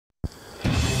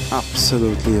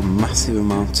Absolutely a massive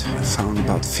amount. I found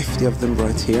about 50 of them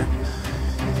right here.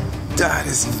 That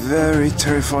is very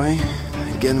terrifying.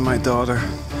 Again, my daughter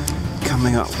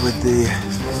coming up with the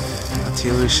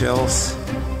artillery shells.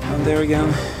 And there again,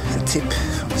 the tip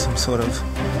from some sort of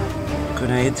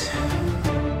grenade.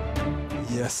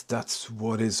 Yes, that's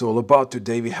what it's all about.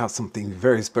 Today we have something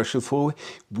very special for you.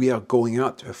 We are going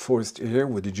out to a forest area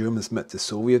where the Germans met the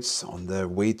Soviets on their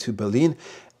way to Berlin.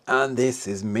 And this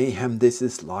is mayhem. This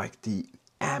is like the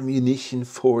ammunition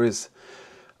forest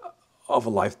of a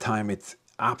lifetime. It's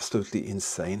absolutely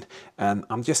insane. And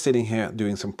I'm just sitting here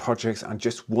doing some projects. I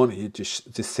just wanted you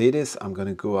to see this. I'm going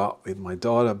to go out with my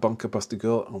daughter, bunker buster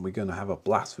girl, and we're going to have a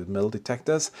blast with metal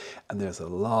detectors. And there's a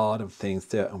lot of things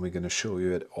there, and we're going to show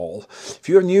you it all. If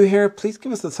you're new here, please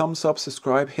give us a thumbs up,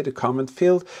 subscribe, hit a comment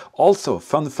field. Also,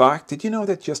 fun fact, did you know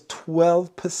that just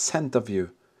 12% of you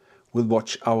will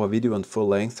watch our video in full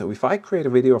length? So if I create a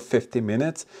video of 50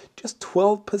 minutes, just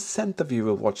 12% of you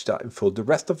will watch that in full. The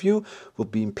rest of you will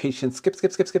be impatient, skip,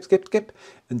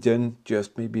 and then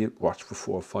just maybe watch for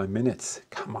 4 or 5 minutes.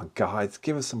 Come on, guys,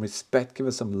 give us some respect, give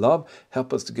us some love,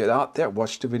 help us to get out there,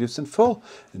 watch the videos in full,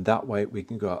 and that way we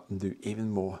can go out and do even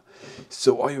more.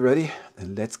 So are you ready?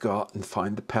 Then let's go out and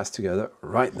find the past together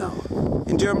right now.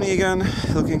 In Germany again,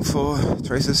 looking for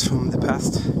traces from the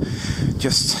past.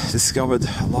 Just discovered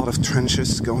a lot of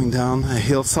trenches going down a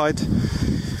hillside,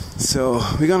 so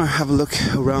we're gonna have a look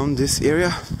around this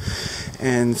area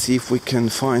and see if we can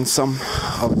find some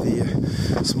of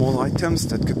the small items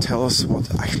that could tell us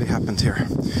what actually happened here.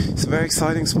 It's a very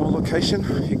exciting small location.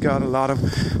 You got a lot of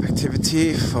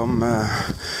activity from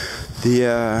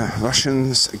the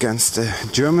Russians against the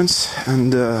Germans,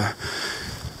 and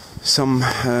some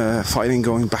fighting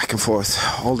going back and forth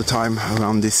all the time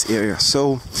around this area.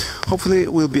 So hopefully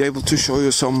we'll be able to show you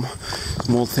some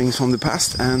small things from the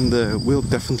past, and we'll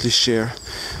definitely share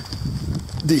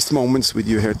these moments with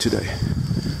you here today.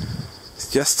 It's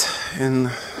just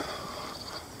in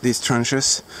these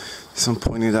trenches, some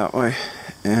pointing that way,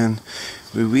 and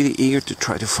we're really eager to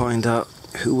try to find out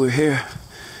who were here.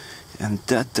 And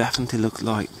that definitely looked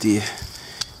like the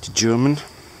German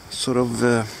sort of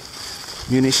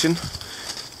munition,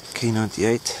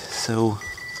 K98, so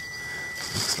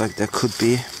looks like there could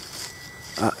be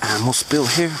an ammo spill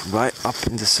here right up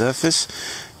in the surface.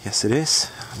 Yes, it is.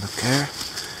 Look here,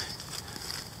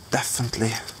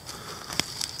 definitely,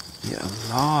 yeah,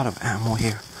 a lot of ammo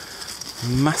here,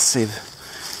 massive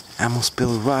ammo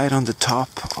spill right on the top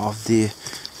of the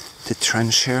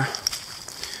trench here.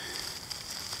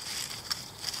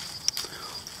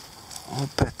 I'll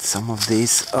bet some of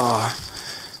these are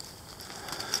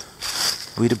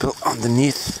readable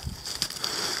underneath.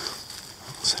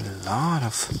 There's a lot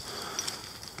of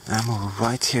ammo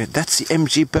right here. That's the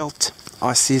MG belt.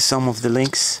 I see some of the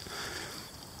links.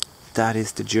 That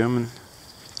is the German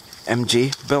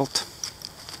MG belt.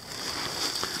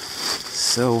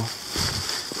 So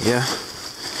yeah,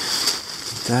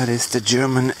 that is the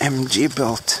German MG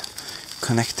belt,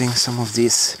 connecting some of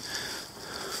these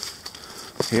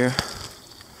here.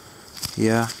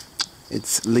 Yeah,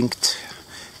 it's linked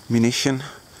munition,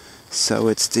 so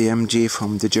it's the MG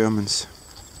from the Germans.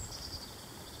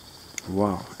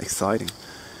 Wow, exciting.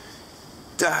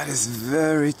 That is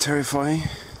very terrifying.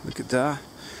 Look at that.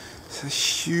 It's a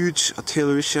huge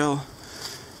artillery shell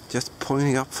just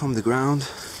pointing up from the ground.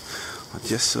 I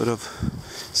just sort of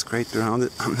scraped around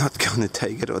it. I'm not gonna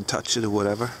take it or touch it or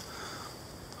whatever.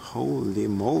 Holy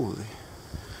moly.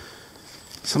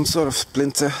 Some sort of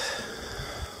splinter.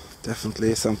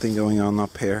 Definitely something going on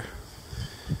up here.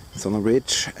 It's on a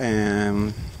ridge,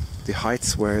 and the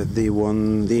heights were the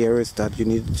areas that you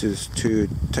need to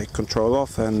take control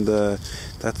of, and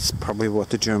that's probably what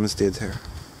the Germans did here.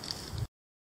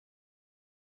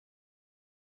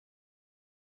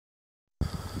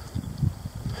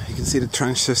 You can see the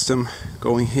trench system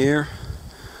going here,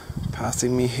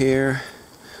 passing me here,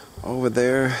 over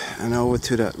there, and over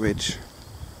to that ridge.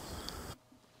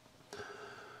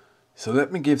 So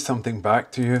let me give something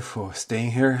back to you for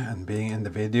staying here and being in the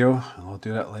video, and I'll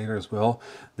do that later as well.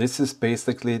 This is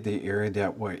basically the area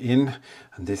that we're in,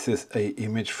 and this is an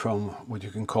image from what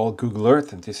you can call Google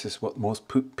Earth, and this is what most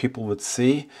people would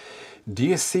see. Do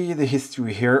you see the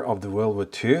history here of the World War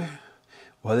II?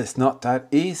 Well, it's not that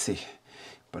easy,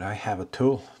 but I have a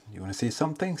tool. You want to see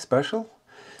something special?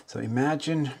 So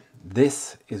imagine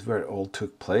this is where it all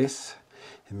took place.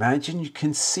 Imagine you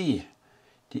can see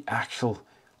the actual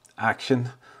action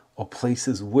or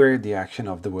places where the action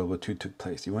of the World War II took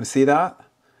place. You want to see that?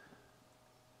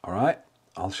 All right,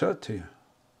 I'll show it to you.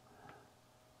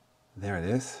 There it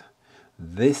is.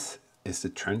 This is the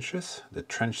trenches, the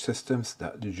trench systems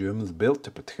that the Germans built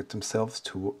to protect themselves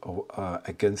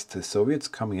against the Soviets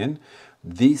coming in.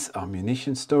 These are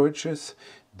munition storages,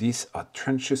 these are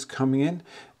trenches coming in,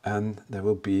 and there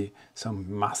will be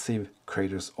some massive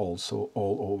craters also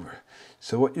all over.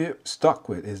 So what you're stuck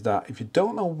with is that if you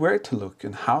don't know where to look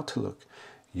and how to look,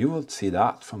 you will see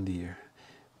that from the air.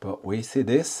 But we see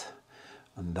this,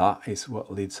 and that is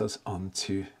what leads us on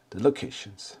to the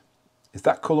locations. Is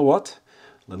that cool or what?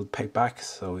 A little payback.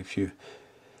 So if you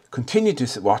continue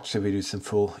to watch the videos in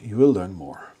full, you will learn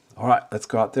more. All right, let's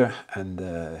go out there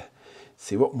and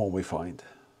see what more we find.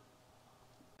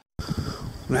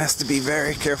 One has to be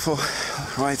very careful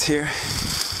right here.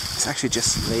 It's actually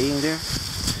just laying there.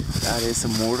 That is a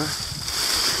mortar.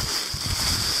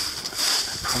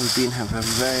 Probably been here for a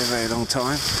very, very long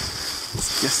time.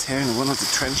 It's just here in one of the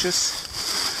trenches.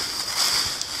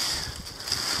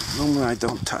 Normally I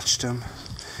don't touch them.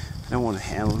 I don't want to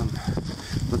handle them.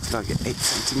 Looks like an 8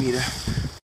 centimeter.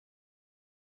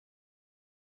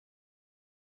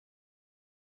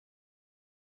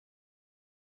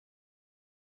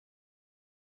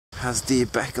 Has the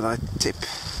bakelite tip,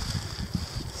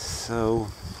 so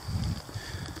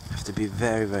have to be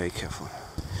very, very careful.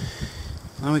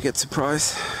 Now we get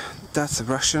surprised. That's a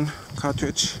Russian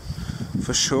cartridge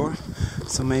for sure.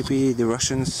 So maybe the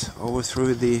Russians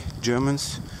overthrew the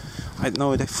Germans. I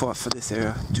know they fought for this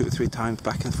area 2 or 3 times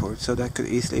back and forth, so that could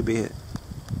easily be it.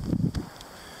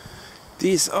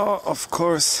 These are, of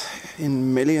course,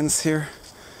 in millions here.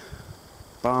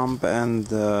 Bomb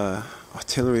and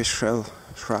artillery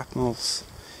shrapnels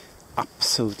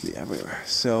absolutely everywhere.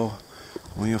 So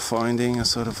when you're finding a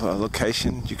sort of a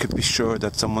location, you could be sure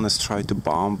that someone has tried to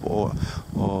bomb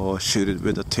or shoot it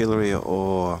with artillery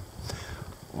or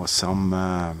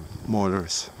some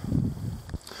mortars.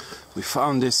 We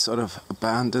found this sort of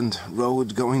abandoned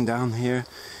road going down here,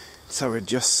 so we're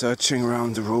just searching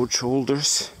around the road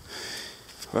shoulders.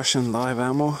 Russian live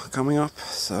ammo coming up,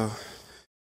 so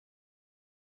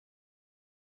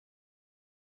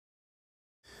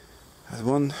at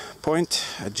one point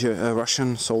a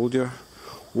Russian soldier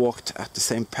walked at the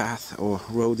same path or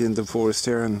rode in the forest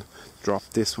here and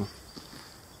dropped this one.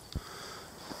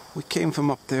 We came from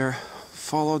up there,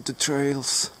 followed the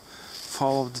trails,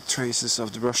 followed the traces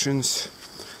of the Russians.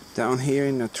 Down here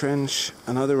in a trench,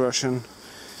 another Russian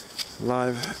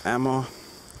live ammo.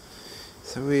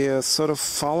 So we are sort of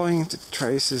following the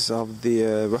traces of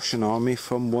the Russian army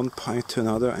from one point to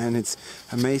another, and it's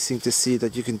amazing to see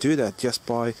that you can do that just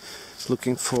by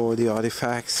looking for the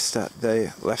artifacts that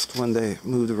they left when they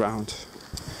moved around.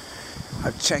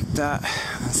 I've checked that.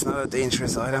 It's not a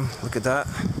dangerous item. Look at that.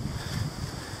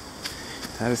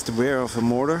 That is the rear of a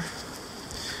mortar.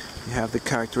 You have the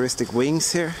characteristic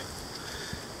wings here,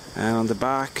 and on the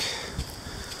back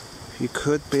you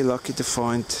could be lucky to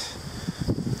find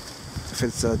if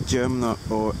it's a German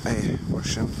or a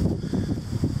Russian.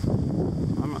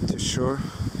 I'm not too sure.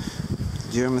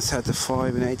 The Germans had the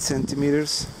 5 and 8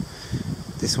 centimeters.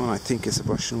 This one I think is a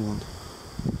Russian one.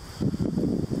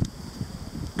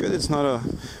 Good, it's not a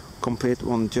complete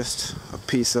one, just a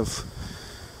piece of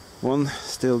one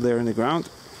still there in the ground.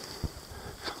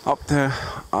 Up there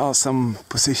are some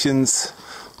positions.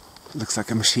 Looks like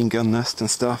a machine gun nest and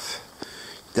stuff.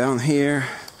 Down here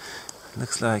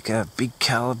looks like a big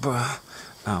caliber.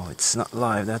 Oh, it's not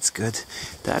live, that's good.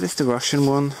 That is the Russian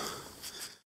one.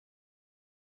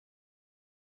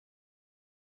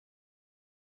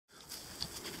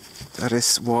 That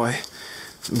is why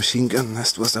the machine gun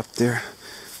nest was up there.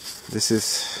 This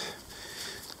is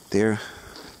their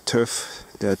turf,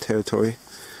 their territory,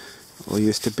 or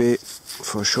used to be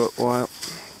for a short while.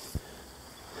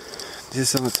 This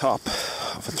is on the top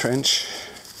of a trench.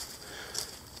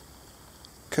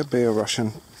 Could be a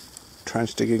Russian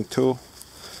trench digging tool.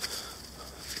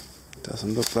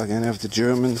 Doesn't look like any of the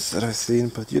Germans that I've seen,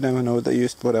 but you never know, they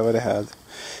used whatever they had.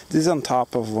 This is on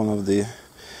top of one of the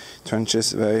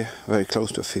trenches, very, very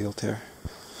close to a field here.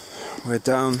 We're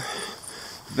down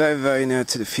very, very near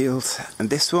to the field, and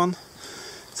this one,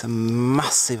 it's a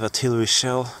massive artillery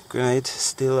shell grenade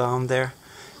still on there,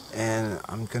 and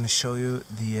I'm gonna show you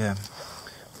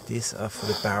these are for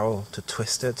the barrel to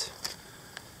twist it.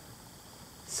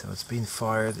 So it's been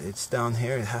fired, it's down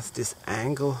here, it has this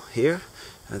angle here,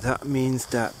 and that means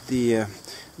that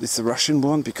it's a Russian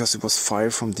one because it was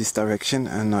fired from this direction,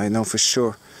 and I know for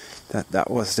sure that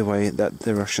that was the way that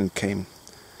the Russian came.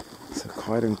 So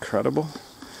quite incredible.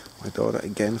 My daughter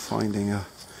again finding a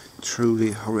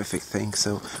truly horrific thing.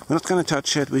 So we're not going to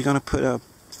touch it, we're going to put a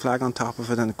flag on top of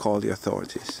it and call the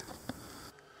authorities.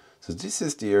 So this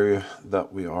is the area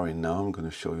that we are in now. I'm going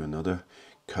to show you another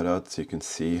cut out so you can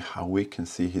see how we can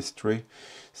see history.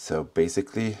 So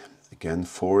basically, again,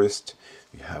 forest,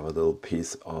 we have a little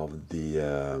piece of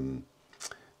the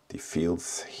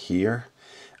fields here,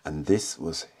 and this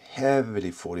was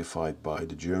heavily fortified by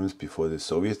the Germans before the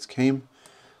Soviets came.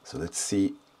 So let's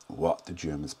see what the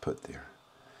Germans put there.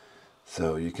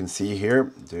 So you can see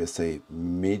here, there's a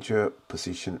major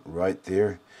position right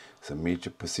there. It's a major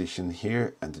position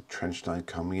here, and the trench line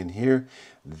coming in here.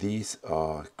 These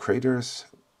are craters,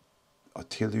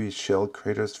 artillery shell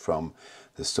craters from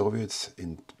the Soviets,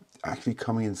 actually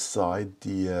coming inside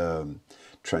the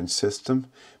trench system,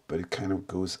 but it kind of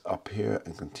goes up here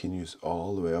and continues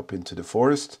all the way up into the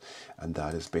forest, and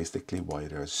that is basically why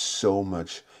there's so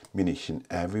much munition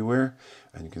everywhere.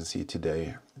 And you can see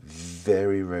today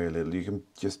very little. You can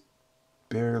just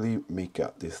barely make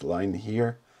out this line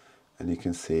here, and you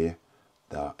can see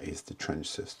that is the trench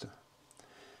system.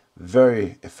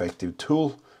 Very effective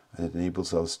tool, and it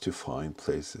enables us to find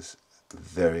places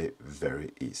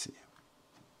very easy.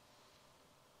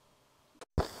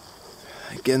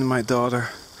 Again, my daughter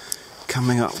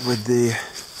coming up with the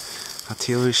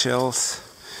artillery shells.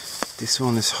 This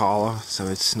one is hollow, so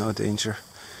it's no danger.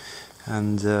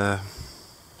 And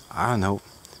I don't know,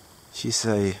 she's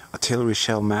a artillery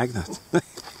shell magnet.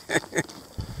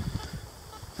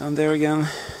 And there again,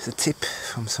 the tip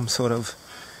from some sort of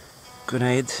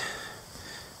grenade.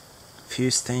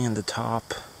 Fuse thing in the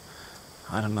top.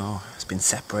 I don't know, it's been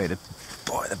separated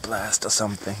by the blast or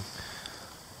something.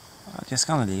 I'm just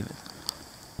gonna leave it.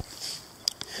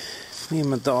 Me and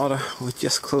my daughter, we're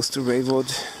just close to railroad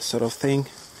sort of thing.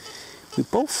 We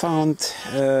both found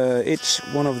each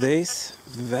one of these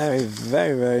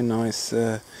very nice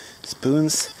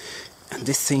spoons, and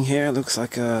this thing here looks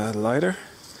like a lighter,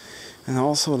 and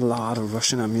also a lot of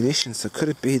Russian ammunition. So could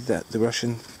it be that the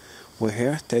Russians were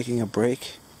here taking a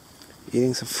break,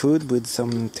 eating some food with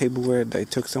some tableware they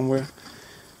took somewhere?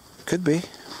 Could be.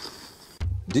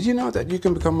 Did you know that you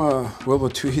can become a World War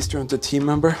II History Hunter team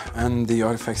member, and the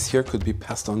artifacts here could be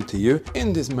passed on to you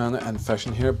in this manner and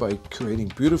fashion here by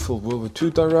creating beautiful World War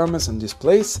II dioramas and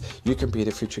displays? You can be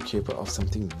the future keeper of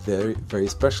something very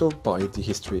special by the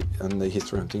history and the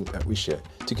history hunting that we share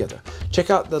together. Check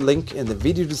out the link in the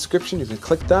video description. You can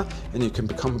click that and you can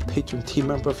become a Patreon team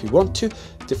member if you want to.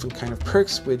 Different kind of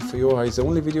perks with for your eyes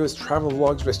only videos, travel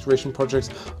vlogs, restoration projects,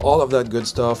 all of that good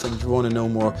stuff. And if you want to know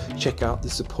more, check out the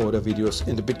supporter videos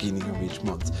in the beginning of each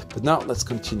month. But now let's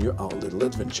continue our little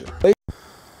adventure.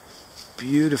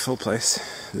 Beautiful place,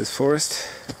 this forest,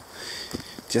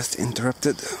 just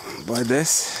interrupted by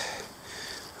this.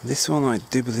 This one I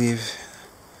do believe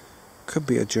could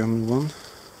be a German one.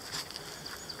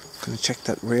 Gonna check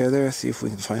that rear there, see if we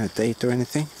can find a date or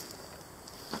anything.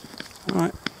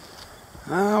 Alright,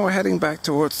 now we're heading back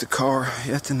towards the car.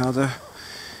 Yet another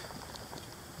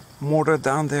mortar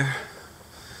down there.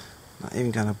 Not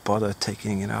even gonna bother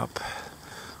taking it up.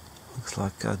 Looks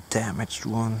like a damaged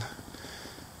one.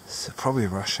 It's probably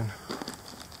Russian.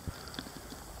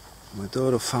 My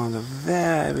daughter found a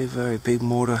very big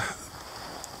mortar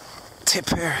tip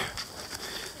here.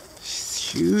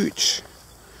 It's huge.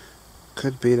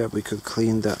 Could be that we could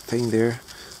clean that thing there.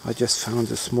 I just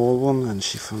found a small one and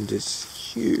she found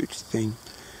this huge thing.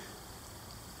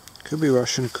 Could be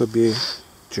Russian, could be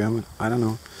German, I don't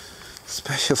know.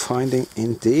 Special finding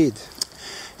indeed.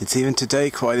 It's even today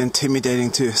quite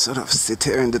intimidating to sort of sit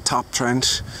here in the top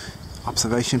trench,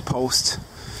 observation post,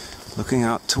 looking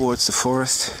out towards the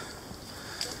forest.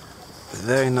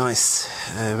 Very nice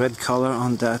red color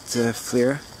on that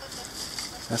flare.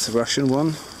 That's a Russian one,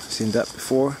 I've seen that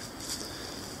before.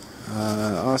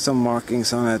 Are some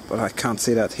markings on it, but I can't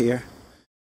see that here.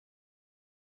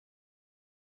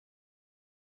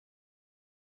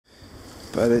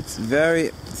 But it's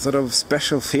very sort of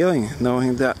special feeling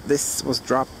knowing that this was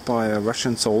dropped by a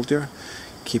Russian soldier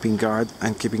keeping guard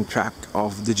and keeping track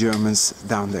of the Germans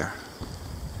down there.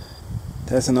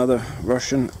 There's another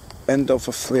Russian end of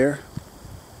a flare,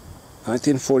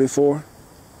 1944.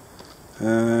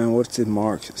 What's it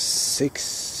marked?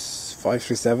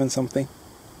 6537 something.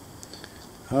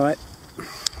 Alright,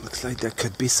 looks like there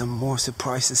could be some more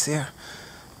surprises here.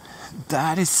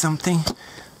 That is something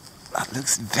that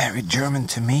looks very German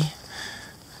to me.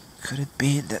 Could it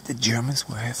be that the Germans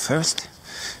were here first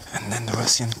and then the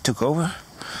Russians took over?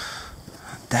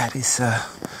 That is a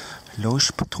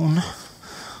Leuchtpatrone.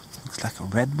 Looks like a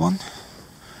red one.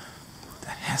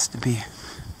 That has to be.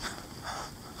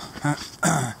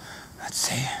 Let's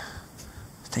see.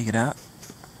 Let's take it out.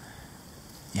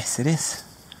 Yes, it is.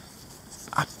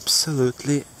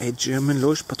 Absolutely a German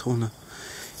Leuchtpatrone.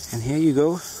 And here you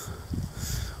go.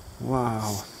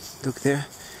 Wow. Look there,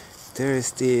 There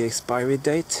is the expiry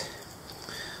date.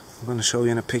 I'm going to show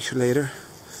you in a picture later.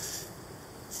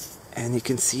 And you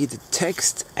can see the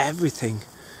text, everything.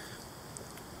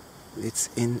 It's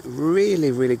in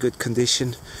really good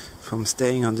condition from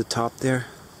staying on the top there.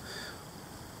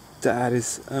 That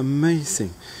is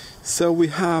amazing. So we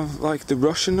have like the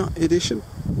Russian edition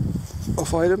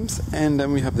of items, and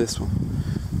then we have this one.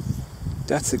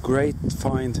 That's a great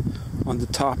find on the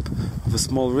top of a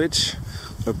small ridge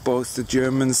where both the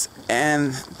Germans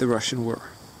and the Russian were.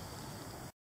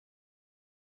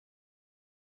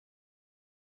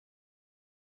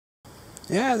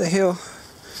 Yeah, the hill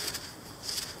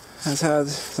has had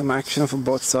some action from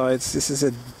both sides. This is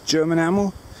a German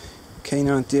ammo,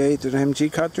 K98 with an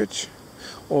MG cartridge,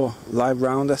 or live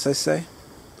round as I say.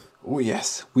 Oh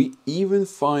yes, we even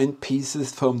find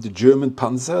pieces from the German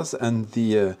panzers and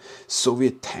the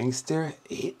Soviet tanks there.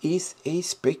 It is a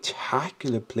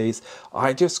spectacular place.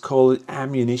 I just call it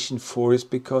ammunition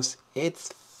forest because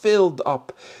it's filled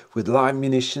up with live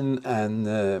munition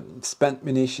and spent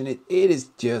munition. It is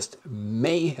just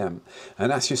mayhem.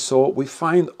 And as you saw, we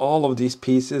find all of these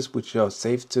pieces which are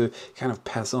safe to kind of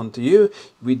pass on to you.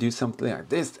 We do something like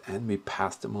this and we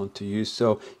pass them on to you.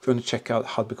 So if you want to check out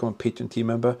how to become a Patreon team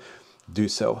member, do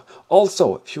so.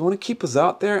 Also, if you want to keep us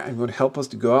out there and you want to help us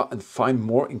to go out and find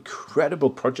more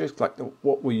incredible projects like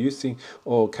what we're using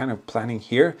or kind of planning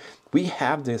here, we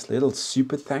have this little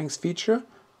super thanks feature.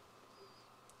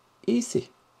 Easy.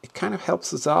 It kind of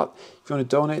helps us out. If you want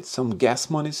to donate some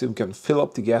gas money so we can fill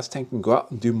up the gas tank and go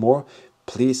out and do more,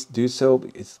 please do so.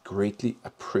 It's greatly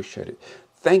appreciated.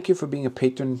 Thank you for being a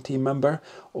Patreon team member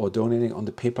or donating on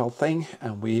the PayPal thing,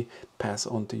 and we pass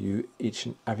on to you each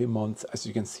and every month, as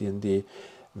you can see in the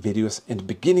videos in the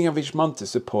beginning of each month, to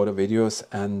support our videos,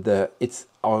 and it's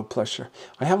our pleasure.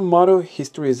 I have a motto: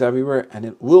 history is everywhere, and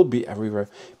it will be everywhere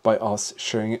by us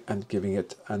sharing it and giving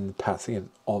it and passing it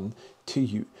on to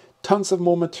you. Tons of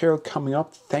more material coming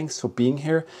up. Thanks for being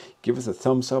here. Give us a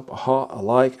thumbs up, a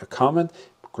like, a comment.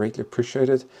 Greatly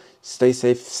appreciated. Stay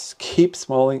safe, keep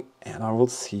smiling, and I will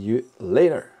see you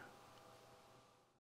later.